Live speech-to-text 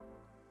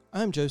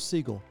I'm Joe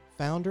Siegel,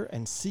 founder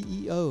and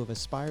CEO of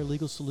Aspire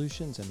Legal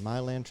Solutions and My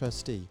Land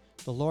Trustee,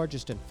 the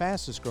largest and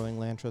fastest growing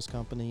land trust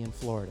company in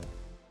Florida.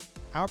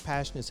 Our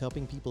passion is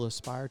helping people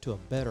aspire to a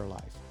better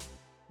life.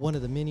 One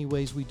of the many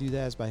ways we do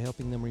that is by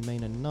helping them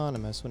remain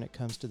anonymous when it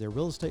comes to their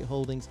real estate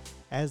holdings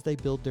as they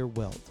build their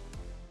wealth.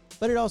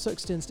 But it also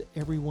extends to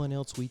everyone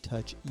else we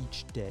touch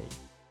each day.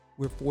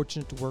 We're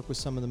fortunate to work with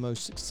some of the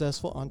most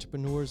successful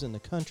entrepreneurs in the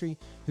country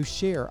who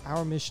share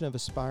our mission of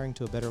aspiring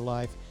to a better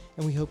life,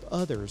 and we hope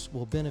others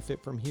will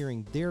benefit from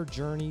hearing their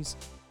journeys,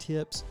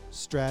 tips,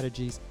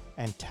 strategies,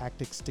 and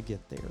tactics to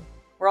get there.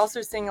 We're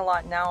also seeing a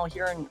lot now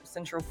here in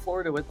Central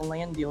Florida with the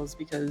land deals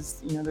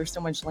because, there's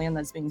so much land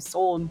that's being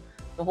sold.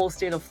 The whole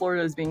state of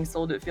Florida is being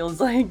sold, it feels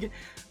like.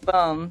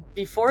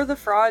 Before the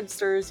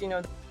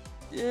fraudsters,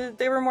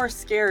 they were more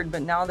scared,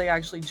 but now they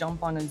actually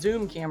jump on a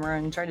Zoom camera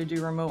and try to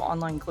do remote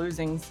online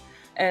closings.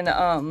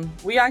 And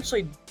we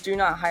actually do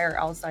not hire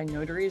outside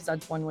notaries.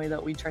 That's one way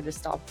that we try to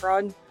stop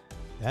fraud.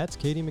 That's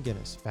Katie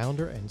McGinnis,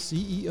 founder and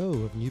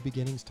CEO of New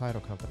Beginnings Title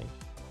Company.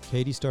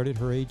 Katie started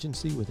her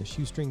agency with a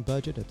shoestring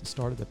budget at the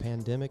start of the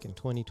pandemic in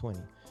 2020.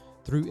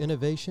 Through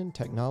innovation,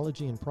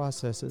 technology, and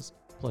processes,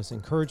 plus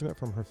encouragement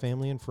from her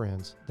family and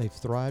friends, they've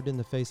thrived in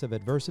the face of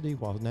adversity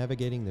while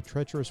navigating the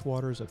treacherous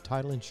waters of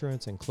title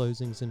insurance and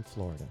closings in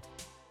Florida.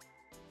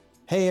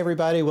 Hey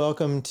everybody,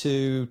 welcome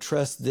to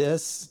Trust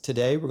This.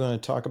 Today we're going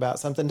to talk about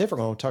something different.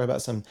 We're going to talk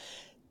about some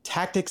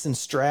tactics and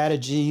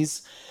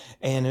strategies,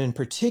 and in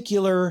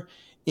particular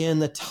in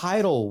the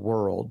title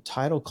world,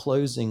 title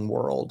closing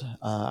world.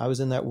 I was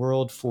in that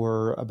world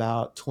for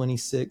about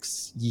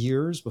 26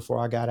 years before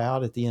I got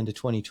out at the end of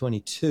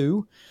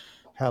 2022.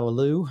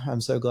 Hallelujah.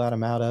 I'm so glad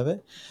I'm out of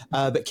it.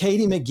 But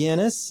Katie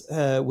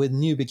McGinnis with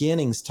New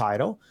Beginnings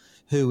Title,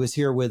 who is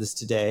here with us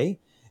today,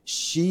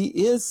 she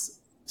is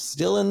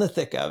still in the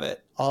thick of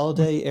it all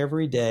day,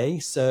 every day.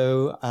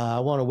 So I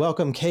want to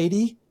welcome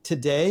Katie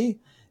today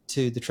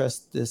to the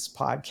Trust This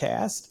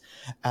podcast,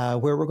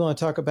 where we're going to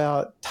talk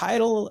about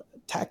title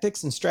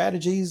tactics and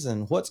strategies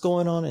and what's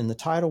going on in the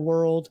title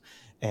world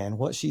and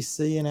what she's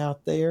seeing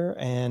out there.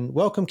 And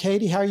welcome,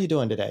 Katie. How are you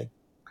doing today?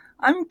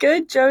 I'm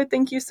good, Joe.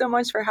 Thank you so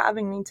much for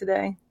having me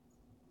today.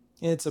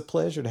 It's a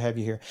pleasure to have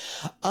you here.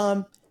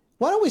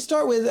 Why don't we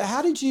start with,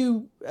 how did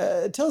you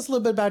tell us a little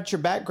bit about your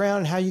background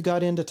and how you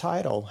got into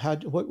title?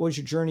 What was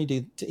your journey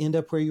to end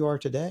up where you are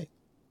today?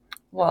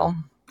 Well,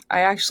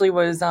 I actually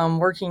was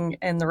working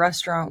in the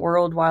restaurant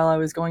world while I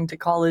was going to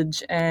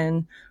college,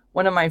 and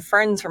one of my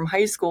friends from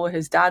high school,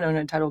 his dad owned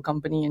a title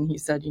company, and he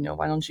said,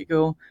 why don't you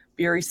go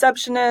be a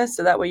receptionist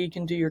so that way you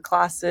can do your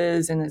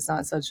classes and it's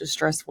not such a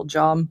stressful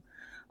job.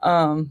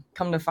 Come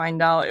to find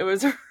out, it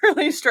was a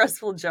really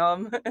stressful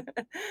job.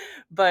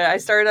 But I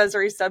started as a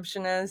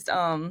receptionist.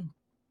 I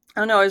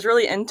don't know, I was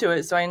really into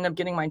it. So I ended up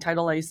getting my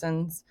title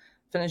license,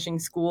 finishing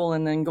school,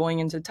 and then going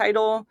into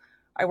title.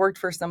 I worked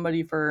for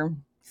somebody for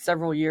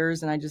several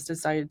years, and I just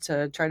decided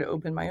to try to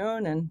open my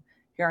own, and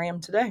here I am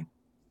today.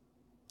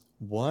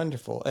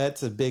 Wonderful.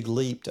 That's a big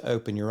leap to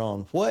open your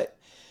own. What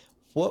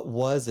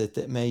was it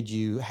that made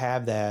you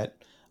have that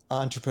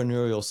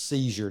entrepreneurial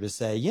seizure to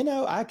say,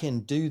 I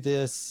can do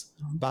this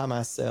by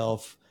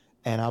myself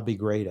and I'll be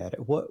great at it?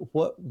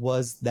 What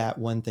was that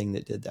one thing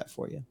that did that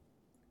for you?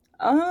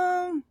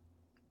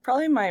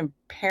 Probably my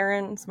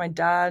parents. My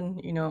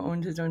dad,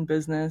 owned his own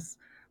business.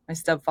 My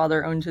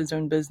stepfather owned his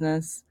own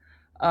business.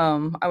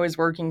 I was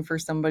working for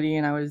somebody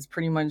and I was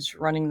pretty much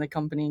running the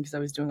company because I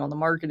was doing all the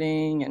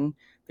marketing and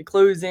the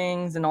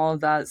closings and all of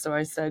that. So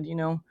I said,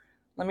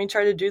 let me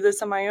try to do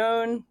this on my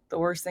own. The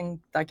worst thing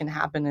that can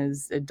happen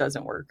is it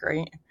doesn't work,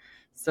 right?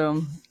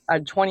 So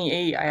at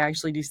 28, I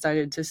actually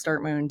decided to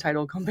start my own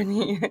title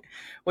company,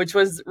 which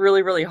was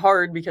really, really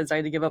hard because I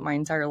had to give up my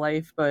entire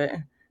life, but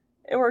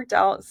it worked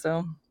out.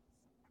 So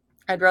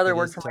I'd rather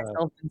work for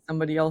myself than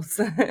somebody else.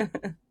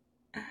 There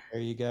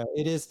you go.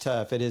 It is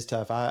tough. It is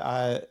tough.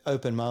 I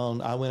opened my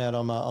own. I went out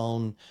on my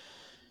own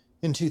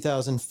in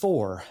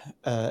 2004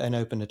 and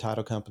opened a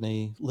title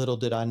company. Little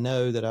did I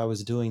know that I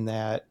was doing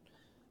that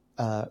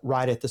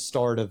right at the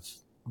start of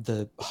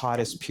the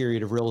hottest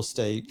period of real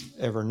estate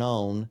ever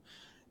known.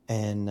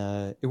 And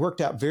it worked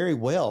out very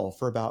well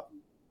for about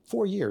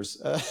 4 years.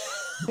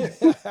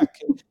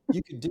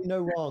 You could do no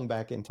wrong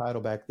back in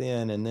title back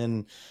then. And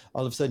then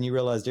all of a sudden you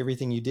realized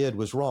everything you did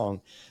was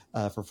wrong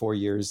for 4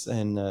 years,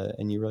 and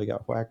you really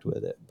got whacked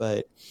with it.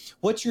 But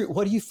what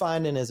are you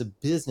finding as a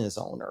business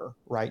owner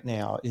right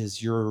now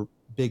is your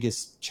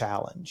biggest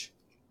challenge?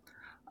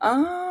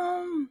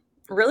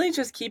 Really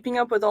just keeping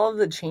up with all of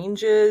the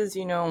changes.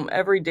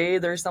 Every day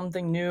there's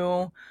something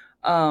new.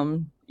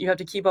 You have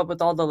to keep up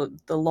with all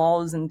the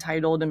laws and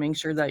title to make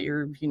sure that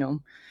you're,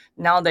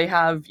 now you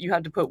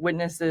have to put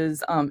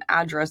witnesses,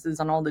 addresses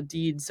on all the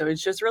deeds. So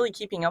it's just really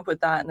keeping up with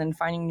that and then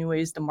finding new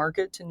ways to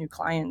market to new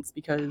clients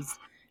because,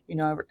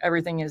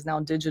 everything is now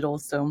digital.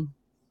 So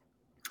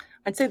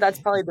I'd say that's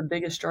probably the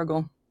biggest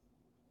struggle.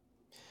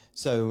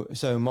 So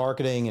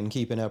marketing and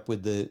keeping up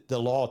with the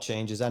law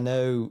changes. I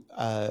know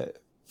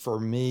for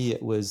me,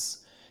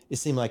 it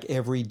seemed like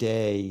every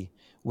day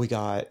we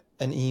got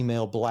an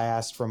email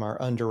blast from our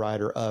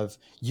underwriter of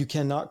you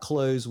cannot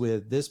close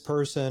with this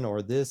person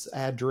or this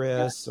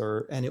address,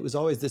 or and it was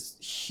always this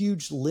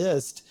huge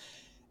list.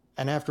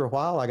 And after a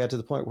while, I got to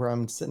the point where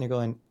I'm sitting there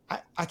going,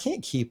 I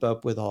can't keep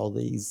up with all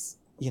these,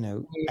 Yeah.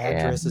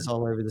 addresses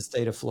all over the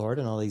state of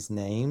Florida and all these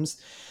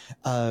names.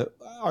 Uh,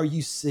 are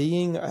you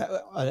seeing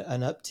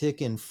an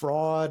uptick in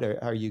fraud? Or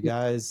are you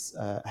guys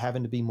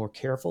having to be more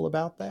careful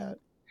about that?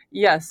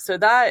 Yes, so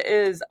that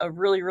is a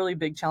really, really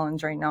big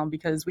challenge right now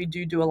because we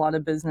do a lot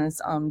of business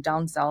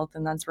down south,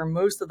 and that's where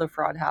most of the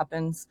fraud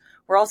happens.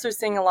 We're also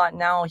seeing a lot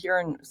now here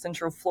in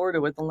Central Florida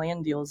with the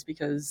land deals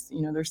because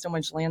there's so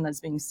much land that's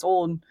being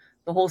sold.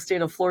 The whole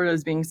state of Florida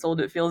is being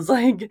sold. It feels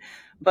like,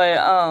 but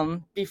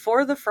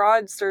before the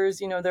fraudsters,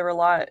 there were a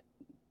lot.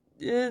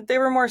 They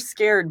were more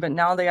scared, but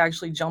now they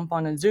actually jump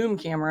on a Zoom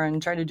camera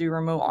and try to do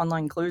remote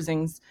online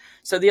closings.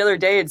 So the other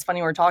day, it's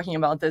funny we're talking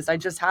about this. I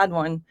just had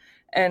one,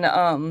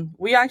 and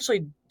we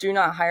actually do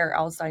not hire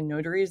outside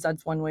notaries.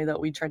 That's one way that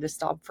we try to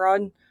stop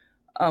fraud.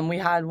 We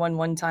had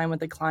one time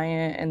with a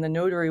client, and the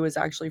notary was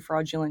actually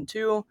fraudulent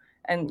too.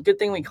 And good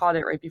thing we caught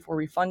it right before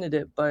we funded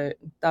it, but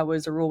that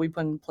was a rule we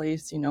put in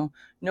place. No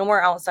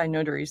more outside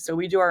notaries. So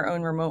we do our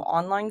own remote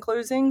online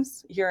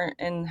closings here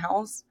in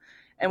house,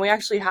 and we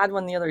actually had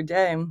one the other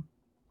day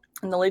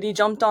and the lady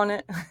jumped on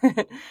it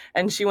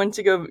and she went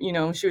to go,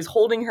 she was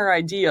holding her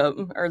ID up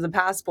or the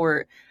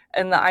passport,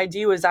 and the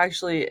ID was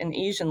actually an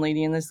Asian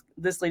lady, and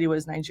this lady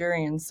was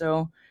Nigerian.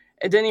 So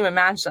it didn't even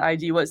match the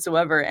ID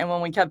whatsoever. And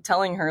when we kept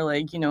telling her,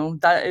 like,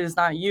 that is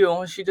not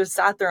you, she just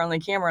sat there on the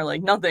camera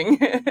like nothing.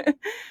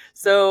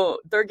 So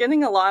they're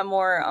getting a lot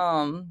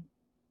more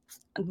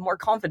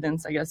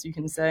confidence, I guess you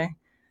can say.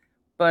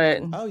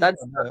 But Oh yeah,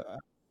 that's no,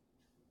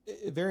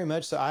 very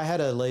much so. I had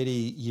a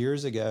lady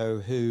years ago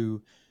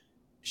who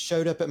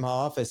showed up at my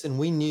office, and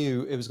we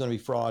knew it was going to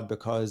be fraud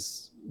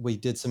because we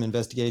did some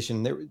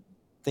investigation.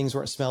 Things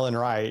weren't smelling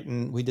right,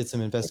 and we did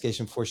some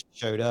investigation before she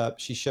showed up.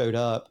 She showed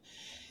up,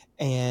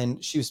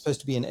 and she was supposed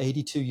to be an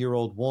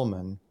 82-year-old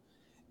woman,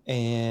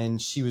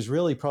 and she was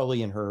really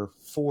probably in her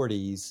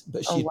 40s,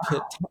 but oh she had wow.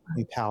 put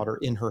talcum powder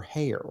in her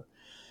hair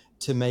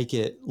to make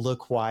it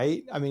look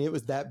white. I mean, it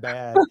was that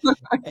bad.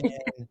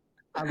 And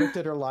I looked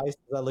at her license,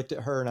 I looked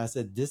at her, and I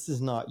said, "This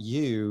is not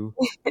you."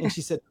 And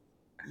she said,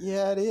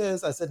 "Yeah, it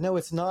is." I said, "No,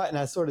 it's not." And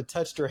I sort of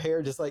touched her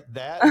hair just like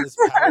that, and this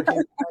powder came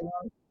flying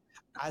on.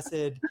 I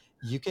said,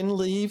 "You can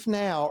leave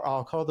now, or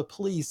I'll call the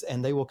police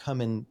and they will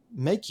come and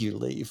make you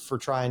leave for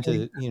trying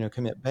to,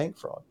 commit bank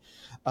fraud."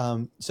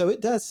 So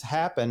it does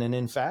happen. And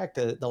in fact,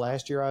 the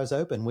last year I was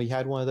open, we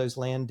had one of those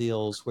land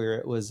deals where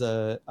it was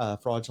a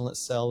fraudulent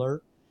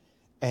seller.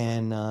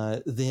 And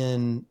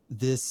then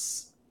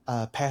this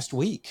past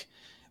week,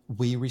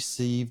 we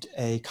received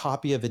a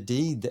copy of a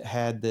deed that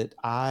had that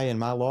I and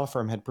my law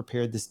firm had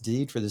prepared this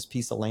deed for this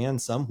piece of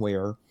land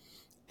somewhere.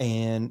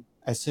 And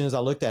as soon as I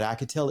looked at it, I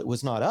could tell it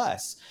was not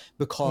us Yeah.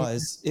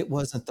 because it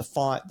wasn't the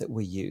font that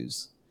we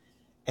use.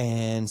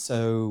 And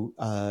so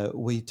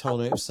we told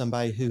him it was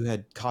somebody who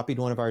had copied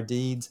one of our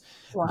deeds,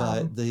 Wow.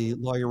 but the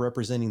lawyer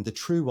representing the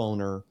true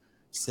owner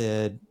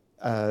said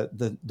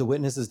the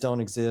witnesses don't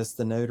exist,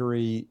 the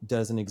notary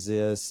doesn't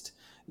exist,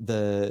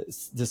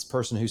 this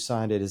person who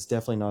signed it is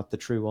definitely not the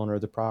true owner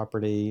of the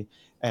property.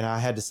 And I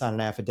had to sign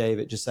an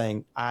affidavit just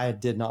saying I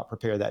did not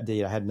prepare that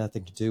deed. I had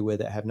nothing to do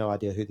with it. I have no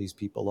idea who these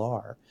people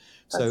are.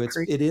 So That's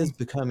it is crazy.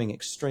 becoming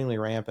extremely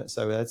rampant.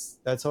 So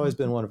that's always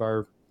been Mhm. one of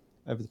our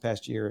over the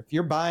past year. If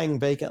you're buying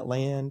vacant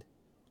land,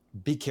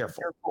 be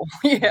careful. Careful.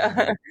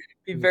 Yeah. Um,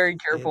 Be very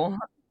it, careful.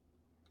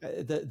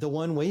 the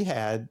one we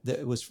had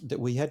that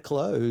we had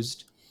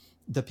closed,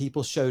 the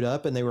people showed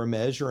up and they were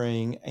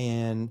measuring,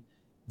 and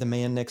the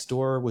man next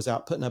door was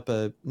out putting up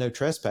a no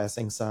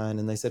trespassing sign,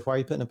 and they said, "Why are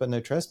you putting up a no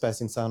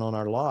trespassing sign on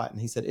our lot?" And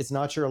he said, "It's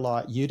not your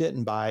lot. You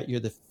didn't buy it. You're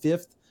the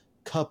fifth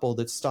couple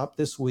that stopped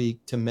this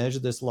week to measure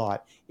this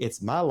lot.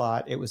 It's my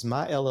lot. It was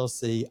my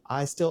LLC.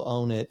 I still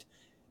own it.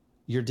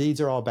 Your deeds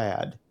are all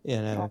bad,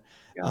 Oh my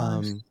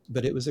gosh.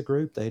 but it was a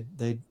group.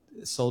 They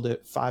sold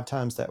it 5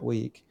 times that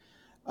week.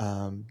 It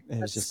was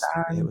That's just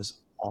it sad. was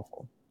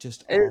awful,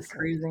 just It is awful.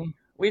 crazy.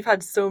 We've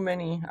had so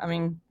many. I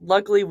mean,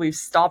 luckily we've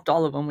stopped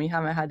all of them. We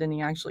haven't had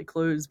any actually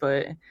close,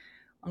 but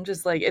I'm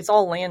just like, it's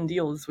all land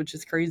deals, which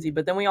is crazy.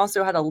 But then we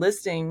also had a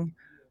listing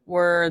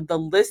where the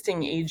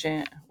listing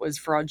agent was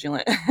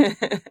fraudulent.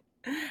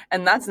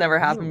 And that's never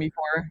happened Really?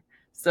 before.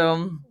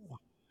 So,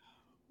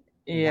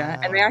 yeah.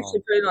 And they actually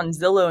Wow. put it on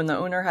Zillow, and the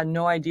owner had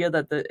no idea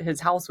that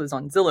his house was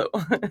on Zillow.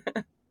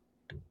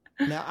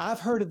 Now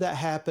I've heard of that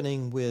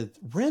happening with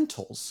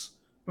rentals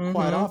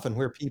quite Hmm. often,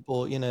 where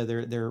people,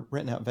 they're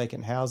renting out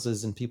vacant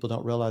houses, and people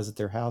don't realize that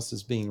their house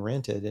is being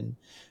rented. And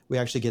we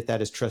actually get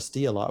that as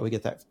trustee a lot. We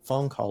get that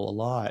phone call a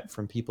lot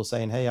from people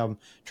saying, "Hey, I'm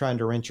trying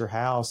to rent your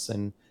house,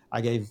 and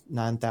I gave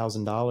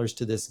 $9,000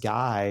 to this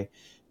guy,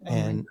 Oh my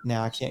and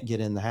now I can't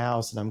get in the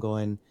house." And I'm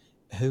going,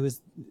 "Who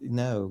is?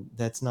 No,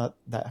 that's not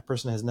that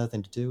person has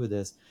nothing to do with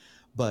this."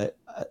 But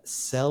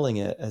selling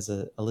it as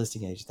a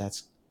listing agent,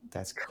 that's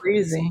crazy.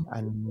 crazy.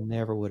 I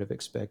never would have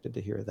expected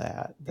to hear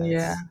that.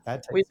 Yeah.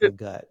 That We takes do, some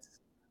guts.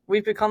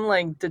 we've become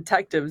like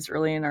detectives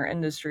really in our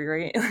industry,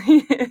 right?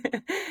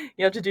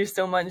 You have to do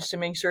so much to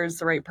make sure it's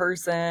the right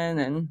person,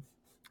 and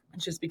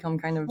it's just become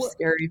kind of Well,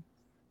 scary.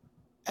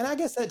 and I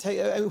guess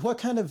that what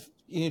kind of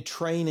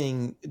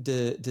training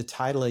do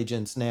title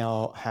agents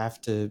now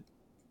have to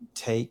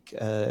take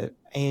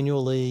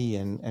annually,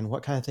 and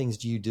what kind of things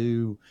do you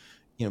do,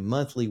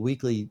 monthly,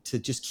 weekly, to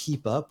just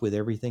keep up with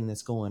everything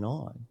that's going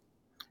on?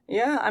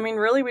 Yeah, I mean,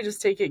 really, we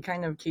just take it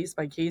kind of case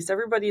by case.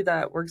 Everybody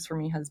that works for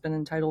me has been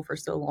in title for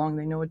so long,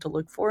 they know what to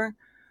look for.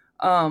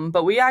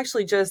 But we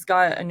actually just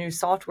got a new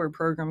software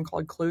program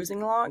called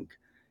Closing Log,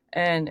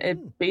 and it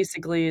Hmm.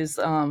 basically is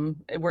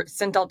we're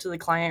sent out to the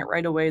client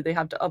right away. They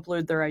have to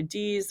upload their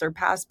IDs, their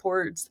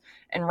passports,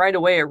 and right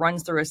away it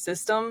runs through a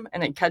system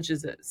and it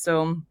catches it.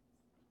 So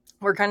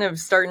we're kind of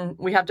starting,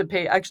 we have to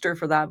pay extra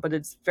for that, but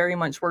it's very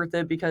much worth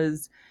it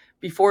because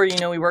before,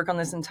 we work on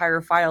this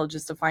entire file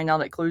just to find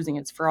out at closing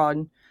it's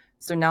fraud.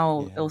 So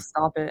now Yeah. it'll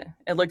stop it.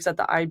 It looks at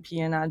the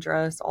IPN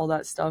address, all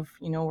that stuff,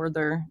 where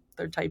they're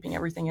typing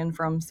everything in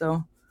from.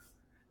 So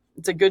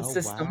it's a good Oh,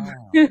 system.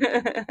 wow.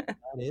 That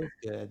is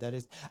good. That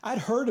is. I'd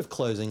heard of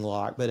Closing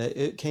Lock, but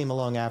it came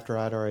along after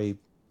I'd already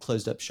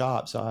closed up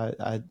shop, so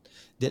I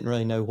didn't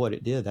really know what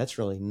it did. That's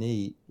really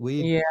neat.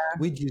 Yeah.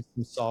 We'd use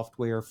some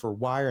software for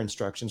wire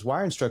instructions.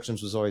 Wire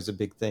instructions was always a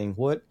big thing.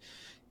 What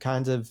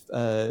kinds of?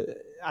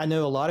 I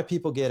know a lot of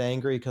people get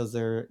angry because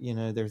they're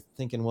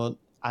thinking, well,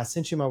 I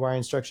sent you my wire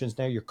instructions.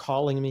 Now you're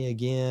calling me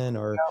again,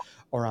 or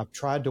I've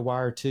tried to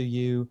wire to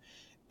you,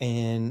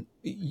 and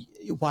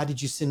why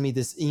did you send me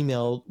this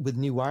email with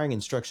new wiring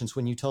instructions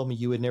when you told me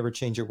you would never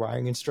change your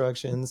wiring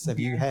instructions? Have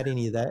you had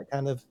any of that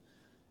kind of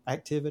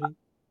activity?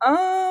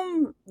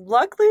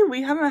 Luckily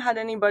we haven't had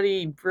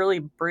anybody really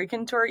break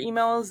into our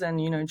emails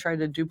and, try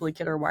to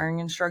duplicate our wiring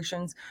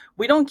instructions.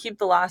 We don't keep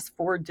the last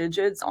four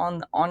digits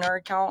on our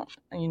account,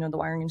 the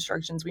wiring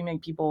instructions. We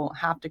make people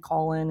have to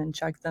call in and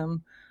check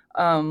them.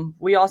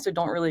 We also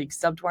don't really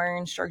accept wiring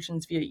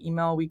instructions via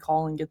email. We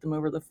call and get them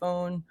over the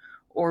phone,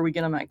 or we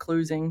get them at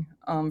closing,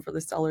 for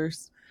the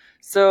sellers.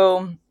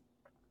 So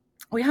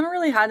we haven't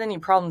really had any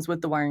problems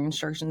with the wiring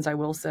instructions, I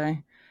will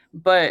say.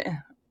 But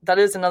that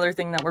is another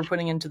thing that we're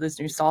putting into this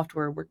new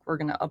software. We're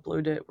going to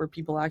upload it where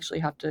people actually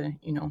have to,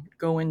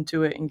 go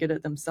into it and get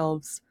it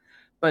themselves.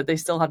 But they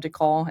still have to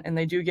call, and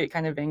they do get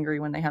kind of angry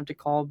when they have to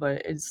call,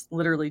 but it's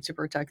literally to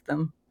protect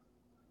them.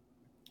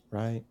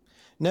 Right.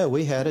 No,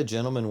 we had a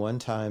gentleman one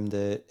time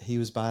that he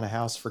was buying a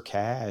house for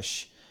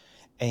cash,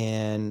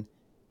 and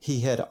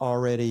he had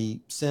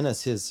already sent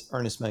us his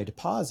earnest money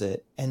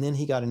deposit, and then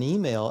he got an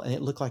email and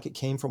it looked like it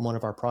came from one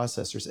of our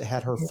processors. It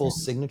had her full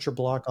signature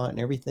block on it and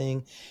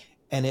everything,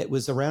 and it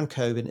was around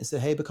COVID. And it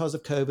said, hey, because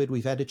of COVID,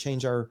 we've had to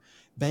change our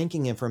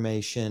banking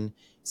information.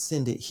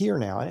 Send it here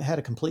now. And it had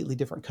a completely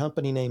different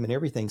company name and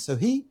everything. So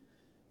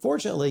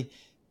fortunately,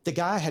 the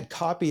guy had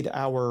copied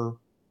our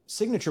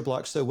signature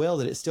block so well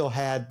that it still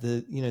had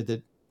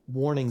the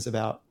warnings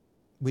about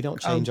we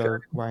don't Oh, change our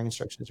good. wiring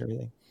instructions or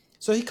everything.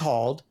 So he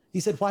called. He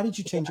said, why did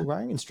you change your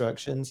wiring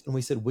instructions? And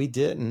we said, we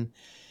didn't.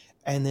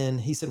 And then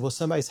he said, well,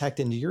 somebody's hacked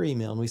into your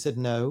email. And we said,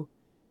 no,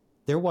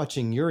 they're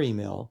watching your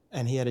email.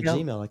 And he had a Yep.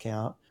 Gmail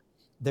account.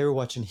 They were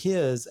watching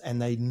his,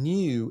 and they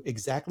knew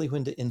exactly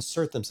when to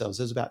insert themselves.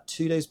 It was about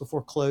 2 days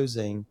before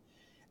closing,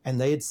 and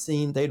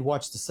they'd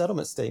watched the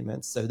settlement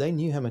statements, so they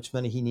knew how much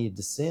money he needed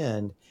to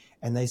send.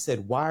 And they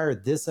said, wire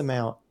this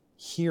amount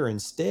here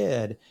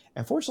instead.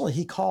 And fortunately,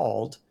 he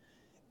called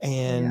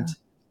Yeah.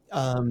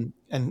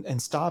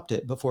 and stopped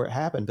it before it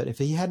happened. But if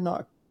he had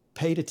not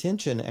paid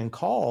attention and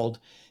called,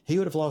 he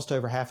would have lost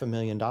over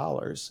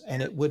 $500,000,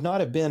 and it would not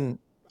have been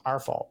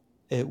our fault.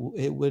 It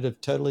would have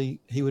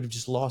totally, he would have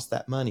just lost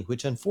that money,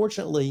 which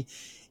unfortunately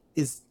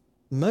is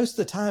most of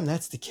the time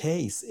that's the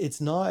case. It's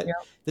not Yep.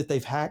 that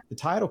they've hacked the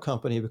title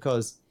company,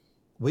 because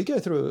we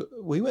went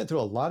through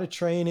a lot of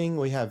training.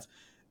 We have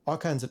all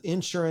kinds of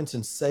insurance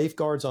and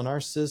safeguards on our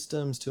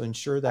systems to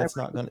ensure I that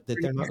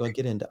they're not agree. going to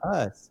get into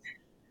us,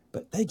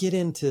 but they get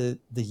into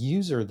the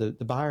user,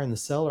 the buyer and the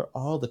seller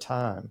all the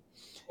time,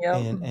 Yep.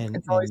 and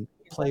It's always and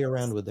play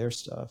around with their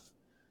stuff.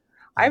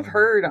 I've Um,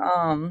 heard,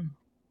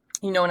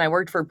 when I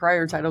worked for a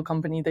prior title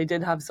company, they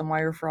did have some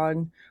wire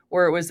fraud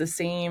where it was the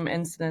same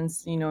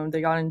incidents.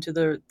 They got into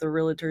the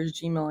realtor's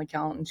Gmail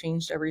account and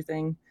changed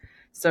everything.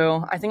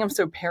 So I think I'm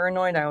so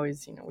paranoid. I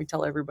always, we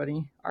tell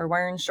everybody our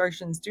wire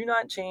instructions do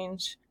not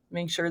change.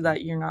 Make sure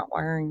that you're not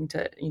wiring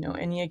to,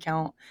 any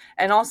account.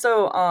 And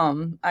also,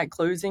 at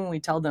closing,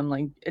 we tell them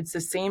like it's the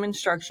same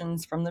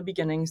instructions from the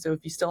beginning. So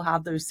if you still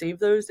have those, save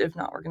those. If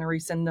not, we're going to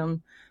resend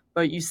them.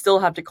 But you still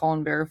have to call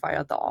and verify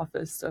at the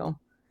office. So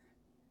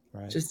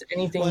Right. just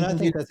anything Well, you and I can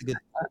do. think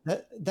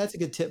that's a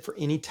good tip for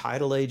any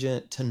title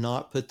agent, to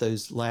not put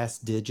those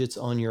last digits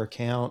on your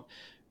account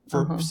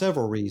for Uh-huh.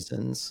 several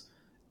reasons.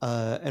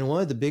 And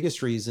one of the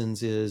biggest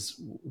reasons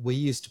is we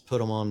used to put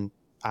them on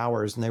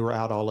ours, and they were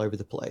out all over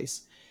the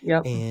place.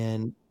 Yep.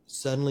 And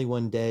suddenly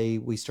one day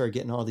we started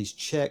getting all these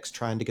checks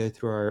trying to go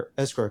through our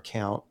escrow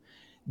account,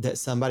 that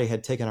somebody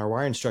had taken our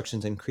wire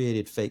instructions and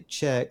created fake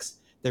checks.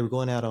 They were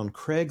going out on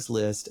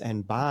Craigslist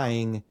and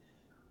buying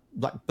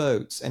like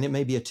boats, and it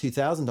may be a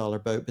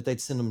 $2,000 boat, but they'd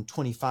send them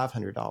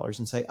 $2,500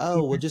 and say,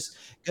 oh, well, just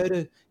go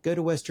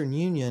to Western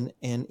Union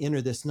and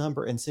enter this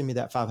number and send me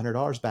that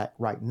 $500 back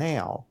right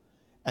now.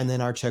 And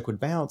then our check would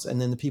bounce. And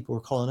then the people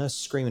were calling us,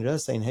 screaming at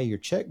us saying, hey, your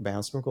check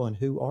bounced. And we're going,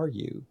 who are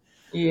you?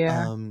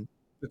 Yeah, Um,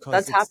 because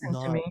that's it's happened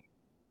to not, me.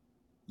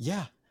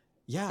 yeah,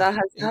 yeah, That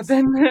has it's,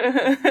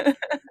 happened.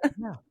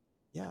 yeah,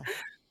 yeah.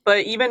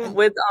 But even And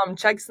with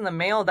checks in the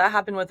mail, that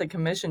happened with a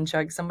commission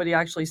check. Somebody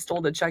actually stole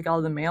the check out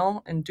of the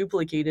mail and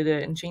duplicated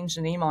it and changed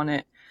the name on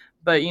it.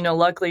 But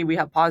luckily we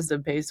have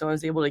positive pay, so I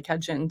was able to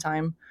catch it in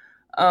time.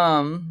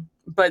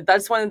 But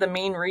that's one of the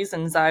main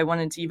reasons I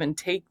wanted to even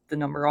take the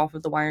number off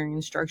of the wiring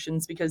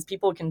instructions, because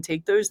people can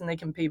take those and they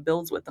can pay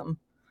bills with them.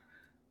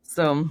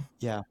 So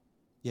yeah,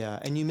 yeah.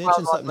 And you I was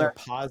mentioned on something there,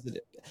 the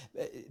positive.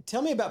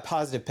 Tell me about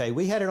positive pay.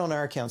 We had it on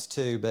our accounts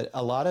too, but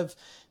a lot of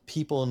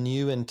people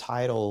new in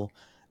title,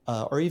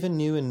 or even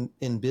new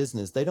in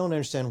business, they don't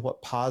understand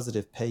what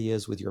positive pay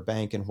is with your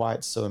bank and why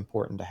it's so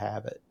important to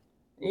have it.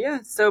 Yeah,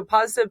 so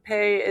positive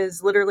pay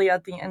is literally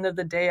at the end of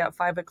the day at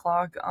 5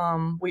 o'clock.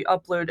 We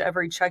upload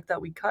every check that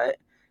we cut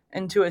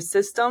into a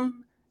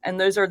system, and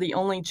those are the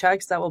only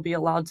checks that will be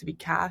allowed to be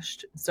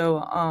cashed. So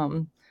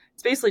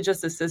it's basically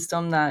just a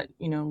system that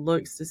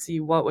looks to see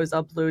what was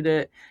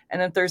uploaded,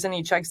 and if there's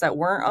any checks that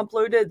weren't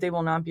uploaded, they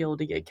will not be able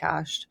to get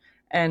cashed.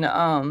 And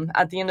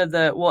at the end of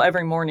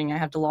every morning I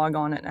have to log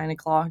on at 9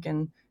 o'clock,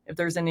 and if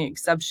there's any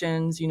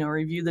exceptions,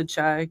 review the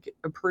check,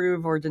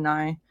 approve or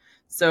deny.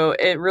 So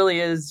it really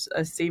is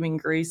a saving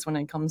grace when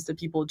it comes to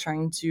people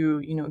trying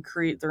to,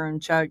 create their own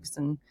checks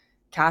and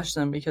cash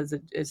them, because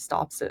it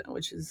stops it,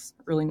 which is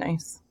really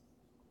nice.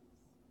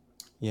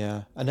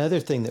 Yeah. Another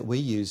thing that we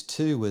used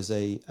too was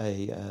a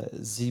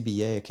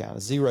ZBA account,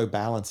 a zero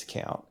balance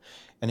account,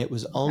 and it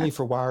was Okay. only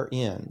for wire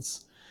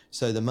ends.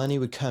 So the money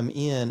would come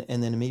in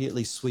and then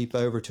immediately sweep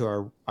over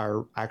to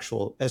our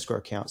actual escrow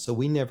account. So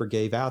we never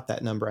gave out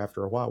that number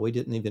after a while. We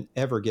didn't even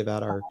ever give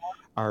out our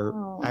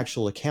Oh,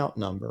 actual account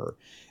number.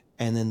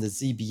 And then the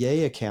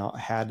ZBA account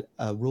had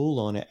a rule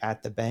on it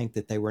at the bank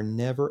that they were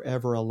never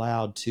ever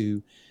allowed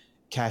to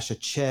cash a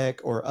check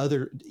or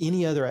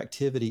any other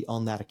activity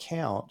on that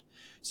account.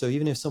 So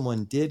even if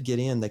someone did get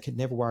in, they could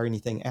never wire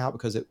anything out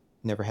because it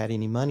never had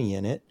any money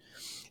in it.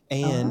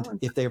 And oh,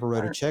 if they ever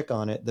wrote a smart. check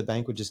on it, the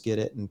bank would just get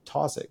it and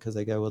toss it because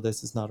they go, well,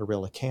 this is not a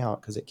real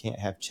account because it can't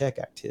have check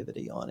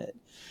activity on it.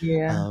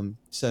 Yeah.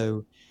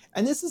 So,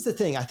 and this is the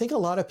thing, I think a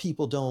lot of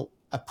people don't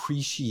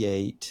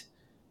appreciate,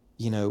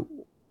 you know,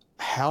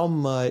 how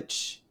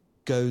much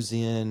goes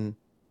in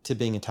to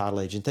being a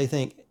title agent. They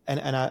think, and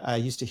I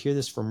used to hear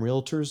this from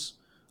realtors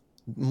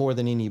more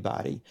than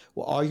anybody.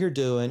 Well, all you're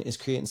doing is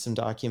creating some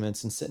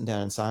documents and sitting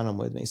down and signing them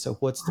with me. So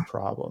what's the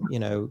problem?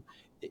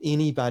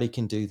 Anybody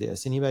can do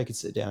this. Anybody can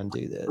sit down and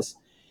do this.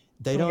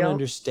 They don't Yep.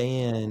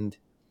 understand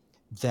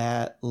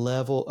that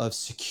level of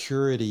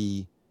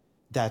security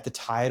that the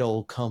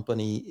title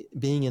company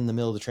being in the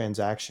middle of the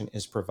transaction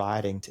is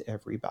providing to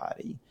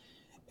everybody.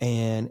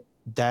 And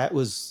that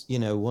was,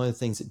 one of the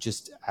things that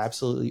just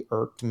absolutely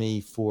irked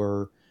me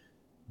for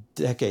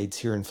decades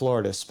here in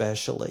Florida,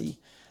 especially,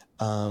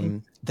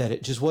 that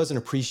it just wasn't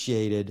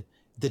appreciated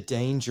the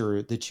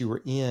danger that you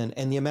were in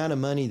and the amount of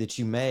money that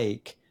you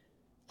make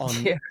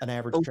on Yeah. an The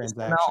average least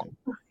transaction.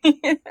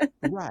 amount.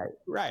 Right,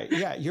 right.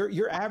 Yeah.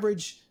 Your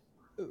average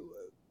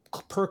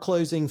per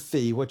closing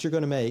fee, what you're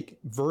going to make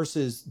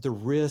versus the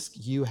risk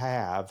you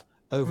have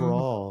Mhm.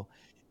 overall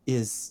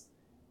is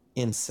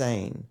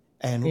insane.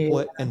 And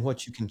Yeah.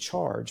 what you can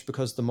charge,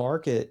 because the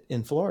market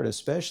in Florida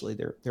especially,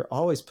 they're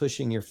always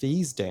pushing your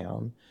fees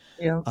down.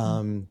 Yep.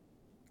 um,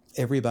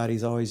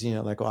 Everybody's always,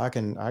 like, well, I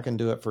can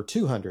do it for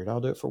 200.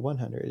 I'll do it for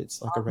 100.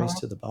 It's like a race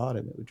Uh-huh. to the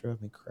bottom. It would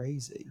drive me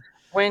crazy.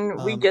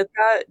 When we Um, get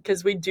that,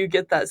 because we do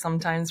get that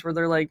sometimes, where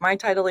they're like, my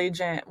title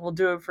agent will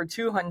do it for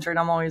 200.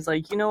 I'm always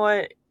like, you know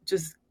what?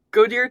 Just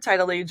go to your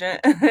title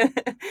agent,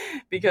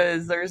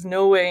 because there's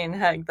no way in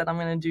heck that I'm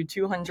going to do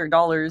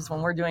 $200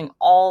 when we're doing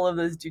all of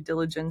this due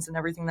diligence and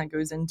everything that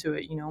goes into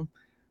it.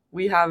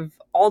 We have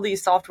all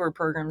these software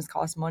programs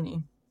cost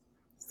money.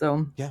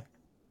 So, yeah.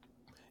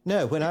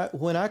 No, when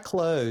I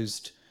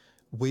closed,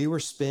 we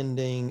were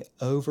spending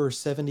over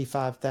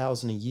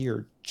 75,000 a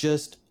year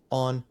just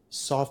on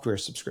software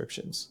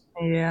subscriptions.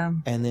 yeah.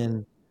 And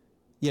then,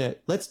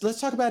 let's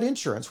talk about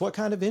insurance. What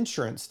kind of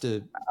insurance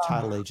do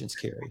title Oh, agents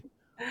carry?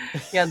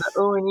 yeah, the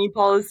O&E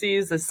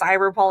policies, the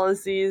cyber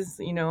policies.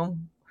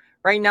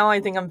 Right now I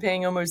think I'm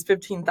paying almost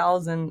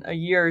 15,000 a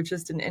year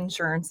just in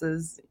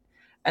insurances.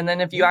 And then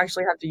if you Yeah,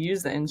 actually have to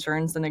use the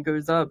insurance, then it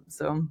goes up.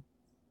 So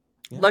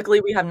yeah. luckily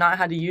we have not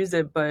had to use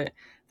it, but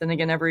then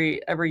again,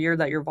 every year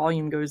that your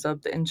volume goes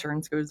up, the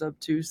insurance goes up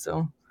too.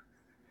 So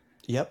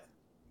Yep.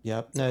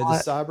 Yep. it's No, a the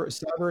lot.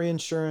 cyber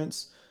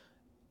insurance,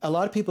 a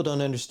lot of people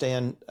don't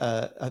understand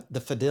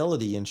the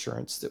fidelity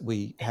insurance that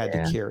we had to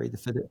Yeah. carry,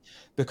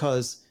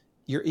 because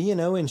your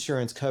E&O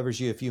insurance covers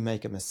you if you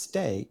make a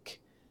mistake,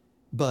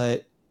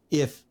 but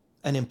if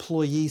an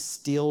employee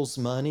steals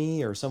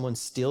money or someone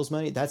steals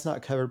money, that's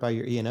not covered by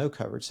your E&O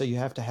coverage. So you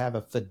have to have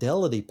a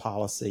fidelity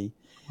policy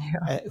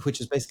Yeah.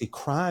 which is basically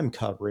crime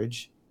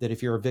coverage, that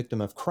if you're a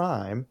victim of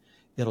crime,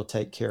 it'll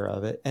take care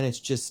of it. And it's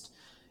just,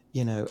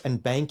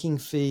 and banking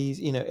fees,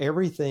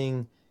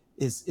 everything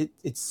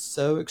it's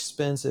so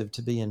expensive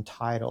to be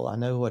entitled. I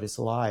know what it's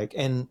like.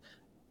 And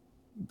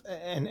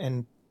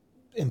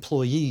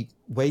employee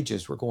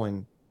wages were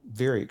going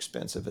very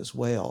expensive as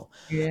well.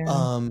 Yeah.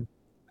 Um,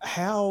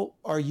 how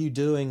are you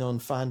doing on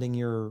finding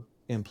your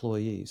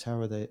employees?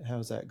 How's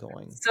that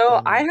going? So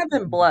I Finding. have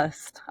been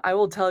blessed, I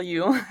will tell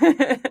you.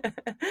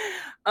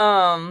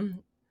 um,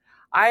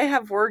 I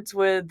have worked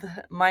with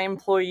my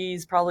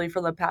employees probably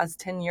for the past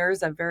 10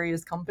 years at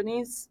various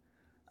companies.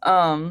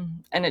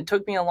 And it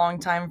took me a long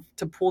time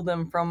to pull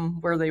them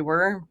from where they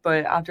were.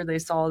 But after they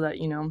saw that,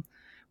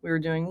 we were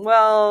doing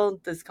well,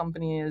 this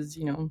company is,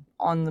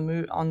 on the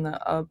move, on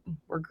the up,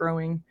 we're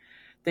growing,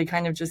 they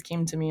kind of just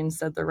came to me and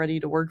said they're ready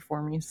to work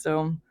for me.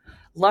 So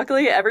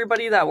luckily,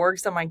 everybody that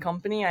works at my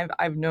company,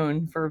 I've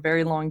known for a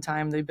very long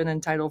time. They've been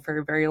entitled for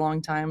a very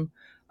long time.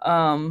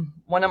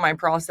 One of my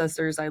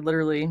processors, I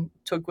literally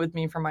took with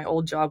me from my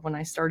old job when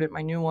I started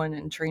my new one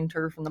and trained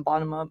her from the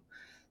bottom up.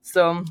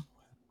 So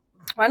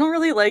I don't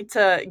really like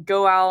to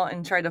go out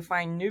and try to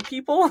find new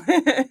people.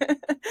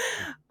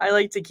 I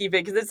like to keep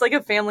it because it's like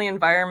a family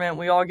environment.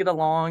 We all get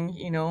along,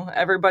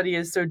 everybody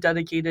is so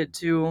dedicated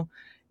to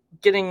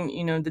getting,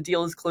 the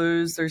deals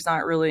closed. There's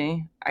not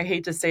really, I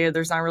hate to say it,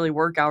 there's not really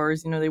work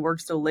hours. They work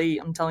so late.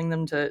 I'm telling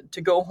them to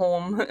go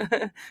home,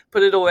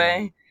 put it Right.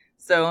 away.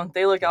 So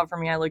they look out for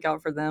me. I look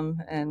out for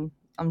them. And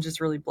I'm just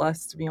really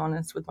blessed, to be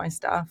honest, with my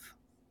staff.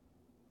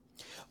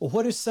 Well,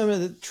 what are some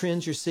of the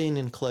trends you're seeing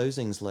in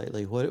closings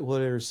lately?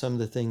 What are some of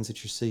the things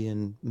that you're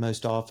seeing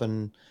most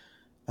often,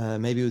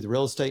 maybe with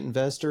real estate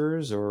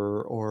investors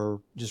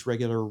or just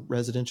regular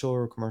residential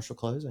or commercial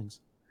closings?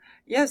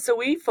 Yeah, so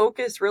we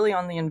focus really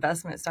on the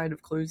investment side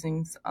of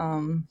closings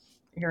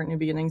here at New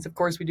Beginnings. Of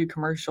course, we do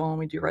commercial and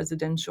we do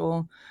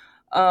residential,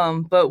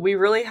 but we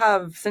really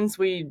have, since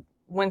we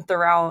went the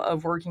route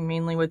of working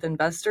mainly with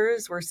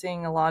investors, we're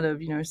seeing a lot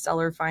of,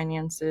 seller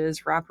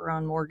finances,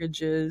 wraparound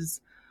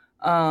mortgages,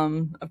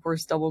 of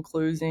course, double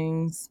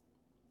closings.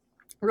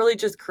 Really,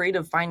 just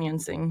creative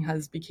financing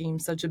has become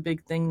such a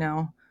big thing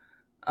now.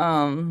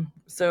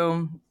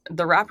 So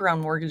the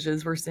wraparound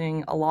mortgages we're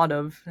seeing a lot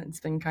of. It's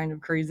been kind of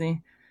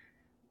crazy,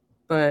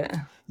 but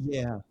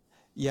Yeah.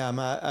 Yeah,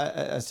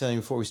 I was telling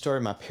you before we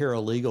started, my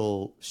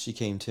paralegal, she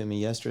came to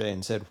me yesterday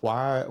and said,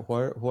 why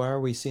are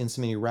we seeing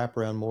so many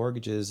wraparound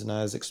mortgages? And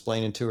I was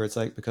explaining to her, it's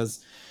like,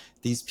 because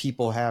these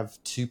people have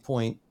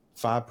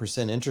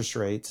 2.5% interest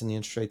rates, and the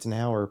interest rates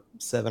now are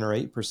 7 or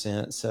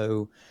 8%.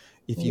 So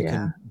if you yeah.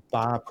 can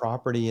buy a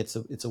property, it's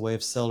a way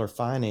of seller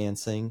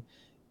financing.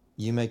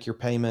 You make your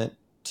payment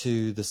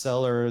to the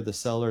seller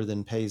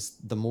then pays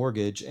the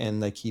mortgage,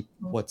 and they keep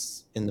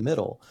what's in the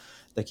middle.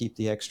 They keep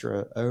the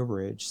extra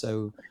overage.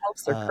 So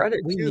Helps their credit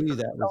we too knew for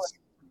the that seller. was,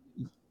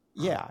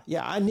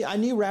 yeah. I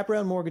knew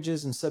wraparound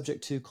mortgages and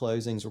subject to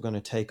closings were going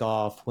to take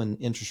off when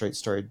interest rates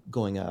started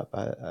going up.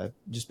 I've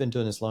just been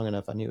doing this long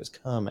enough. I knew it was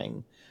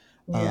coming.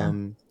 Yeah.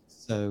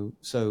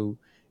 So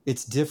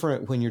it's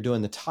different when you're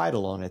doing the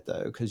title on it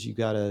though, because you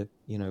got to,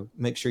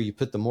 make sure you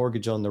put the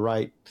mortgage on the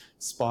right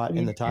spot in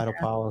Yeah. the title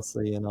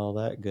policy and all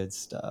that good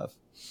stuff.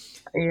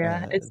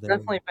 Yeah. It's There.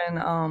 definitely been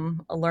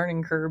a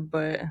learning curve,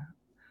 but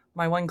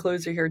my one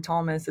closer here,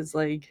 Thomas, is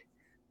like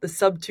the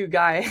sub two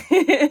guy.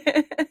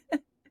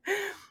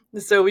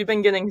 So we've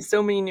been getting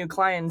so many new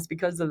clients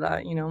because of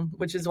that,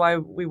 which is why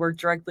we work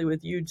directly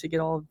with you to get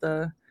all of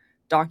the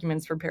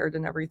documents prepared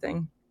and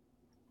everything.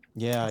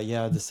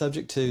 Yeah. The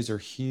subject twos are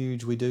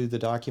huge. We do the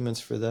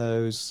documents for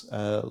those.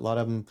 A lot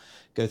of them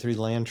go through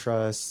land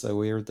trusts, so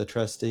we're the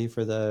trustee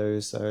for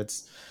those. So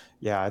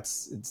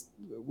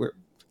we're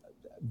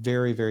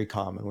very, very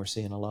common. We're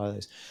seeing a lot of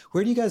those.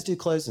 Where do you guys do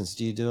closings?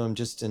 Do you do them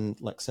just in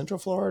like Central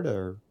Florida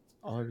or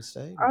all over the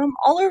state? Or?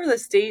 All over the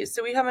state.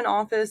 So we have an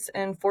office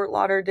in Fort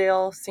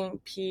Lauderdale,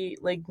 St.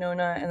 Pete, Lake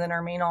Nona, and then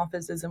our main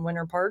office is in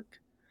Winter Park.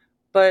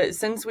 But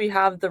since we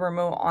have the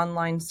remote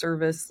online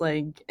service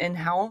like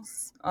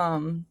in-house,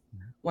 one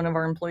of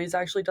our employees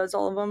actually does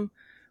all of them.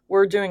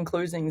 We're doing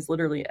closings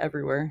literally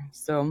everywhere.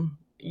 So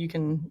you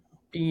can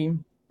be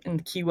in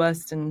Key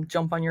West and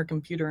jump on your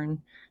computer and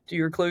do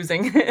your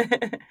closing.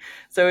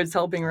 So it's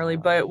helping really.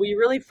 Wow. But we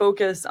really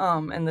focus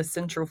in the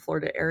Central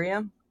Florida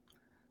area.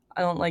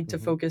 I don't like to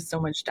Hmm. focus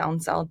so much down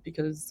south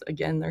because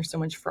again, there's so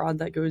much fraud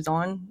that goes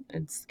on.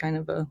 It's kind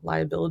of a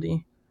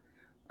liability.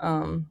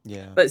 Um,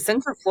 Yeah. but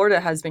Central Florida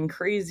has been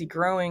crazy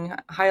growing.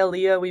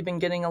 Hialeah, we've been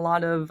getting a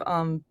lot of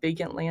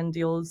vacant land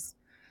deals.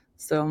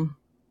 So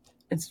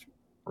it's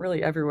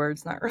really everywhere.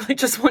 It's not really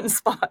just one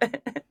spot.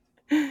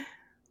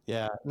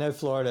 Yeah. No,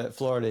 Florida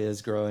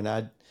is growing.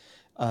 I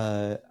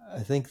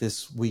think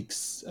this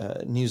week's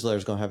newsletter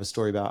is going to have a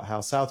story about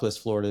how Southwest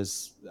Florida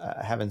is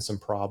having some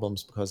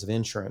problems because of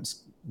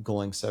insurance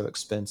going so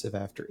expensive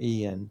after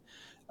Ian.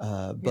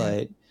 Yeah.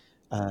 But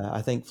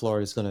I think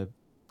Florida is going to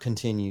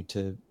continue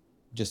to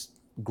just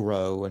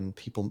grow, and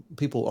people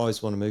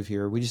always want to move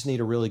here. We just need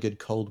a really good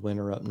cold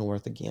winter up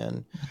north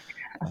again,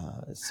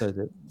 so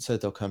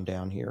that they'll come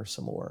down here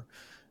some more.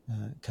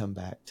 come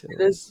back to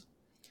It is. us.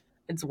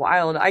 It's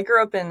wild. I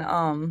grew up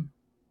in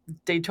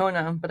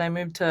Daytona, but I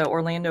moved to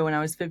Orlando when I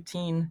was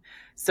 15.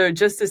 So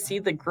just to see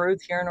the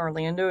growth here in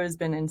Orlando has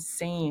been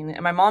insane.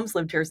 And my mom's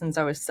lived here since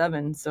I was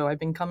 7, so I've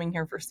been coming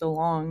here for so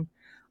long.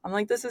 I'm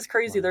like, this is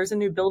crazy. Wow. There's a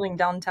new building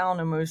downtown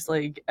almost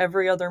like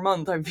every other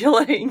month, I feel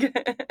like.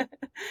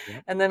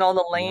 Yep. And then all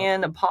the Yep.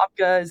 land,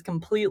 Apopka is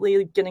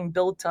completely getting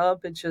built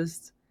up.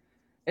 It's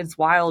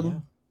wild, Yeah.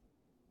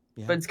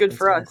 but Yeah. it's good It's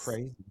for going us.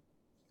 crazy.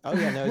 Oh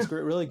yeah, no, it's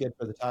really good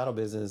for the title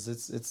business.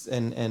 It's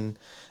and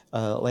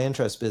land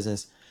trust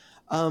business.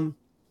 Um,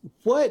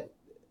 what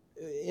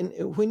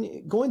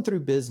when going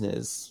through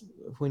business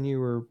when you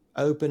were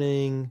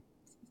opening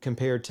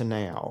compared to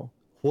now,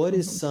 what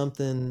is Mhm.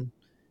 something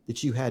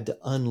that you had to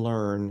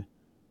unlearn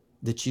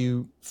that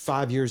you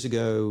 5 years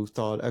ago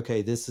thought,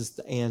 okay, this is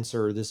the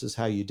answer, this is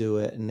how you do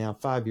it, and now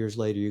 5 years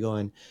later you're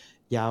going,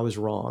 yeah, I was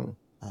wrong.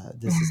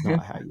 This is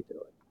not how you do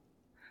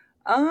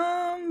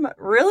it.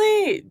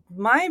 Really,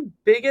 my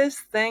biggest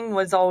thing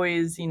was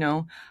always,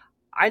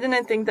 I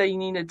didn't think that you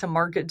needed to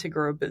market to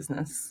grow a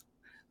business.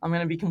 I'm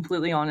going to be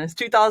completely honest.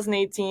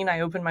 2018,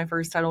 I opened my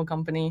first title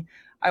company.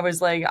 I was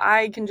like,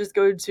 I can just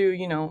go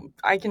to,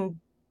 I can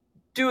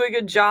do a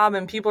good job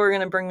and people are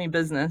going to bring me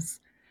business.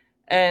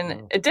 And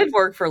Oh, it did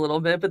work for a little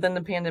bit, but then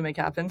the pandemic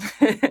happened.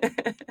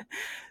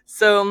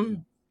 So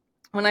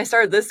when I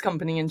started this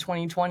company in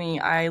 2020,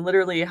 I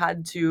literally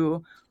had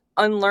to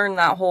unlearn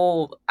that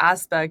whole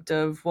aspect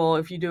of, well,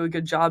 if you do a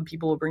good job,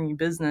 people will bring you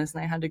business.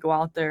 And I had to go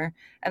out there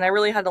and I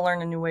really had to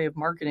learn a new way of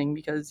marketing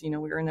because, we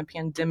were in a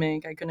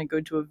pandemic. I couldn't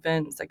go to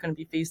events. I couldn't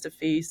be face to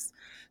face.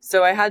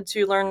 So I had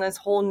to learn this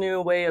whole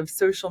new way of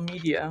social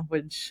media,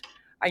 which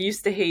I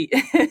used to hate.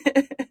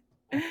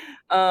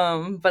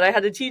 But I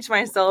had to teach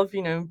myself,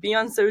 be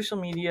on social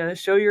media,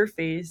 show your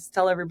face,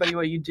 tell everybody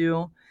what you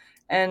do.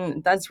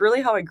 And that's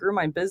really how I grew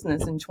my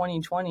business in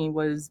 2020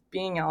 was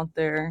being out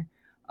there.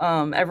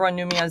 Everyone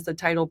knew me as the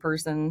title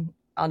person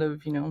out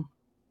of,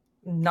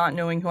 not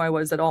knowing who I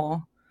was at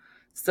all.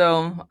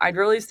 So I'd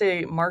really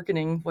say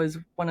marketing was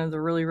one of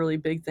the really, really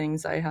big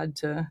things I had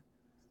to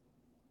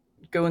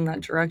go in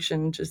that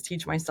direction, just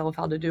teach myself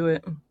how to do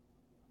it.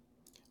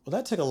 well,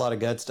 that took a lot of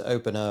guts to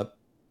open up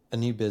a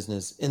new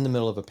business in the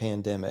middle of a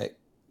pandemic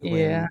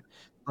Yeah.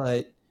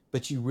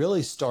 but you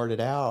really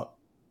started out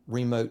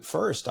remote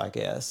first, I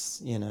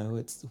guess.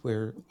 It's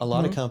where a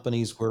lot of Mhm.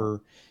 companies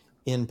were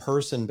in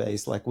person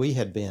based like we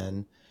had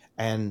been.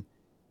 And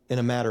in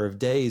a matter of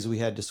days, we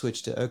had to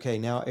switch to, okay,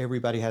 now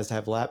everybody has to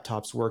have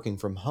laptops working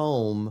from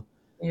home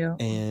Yeah.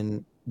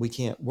 and we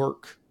can't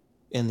work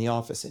in the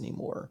office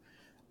anymore.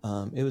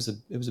 It was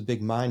a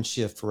big mind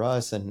shift for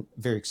us and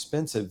very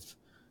expensive switch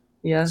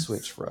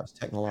Yes. for us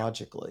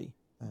technologically.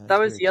 That It's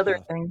was very the other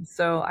tough. thing.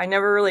 So I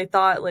never really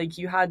thought like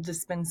you had to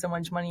spend so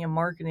much money in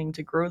marketing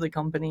to grow the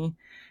company.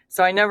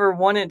 So I never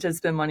wanted to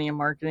spend money in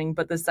marketing.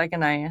 But the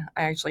second I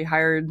actually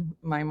hired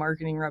my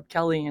marketing rep,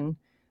 Kelly, and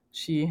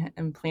she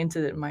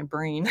implanted it in my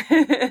brain.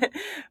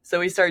 So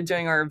we started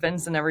doing our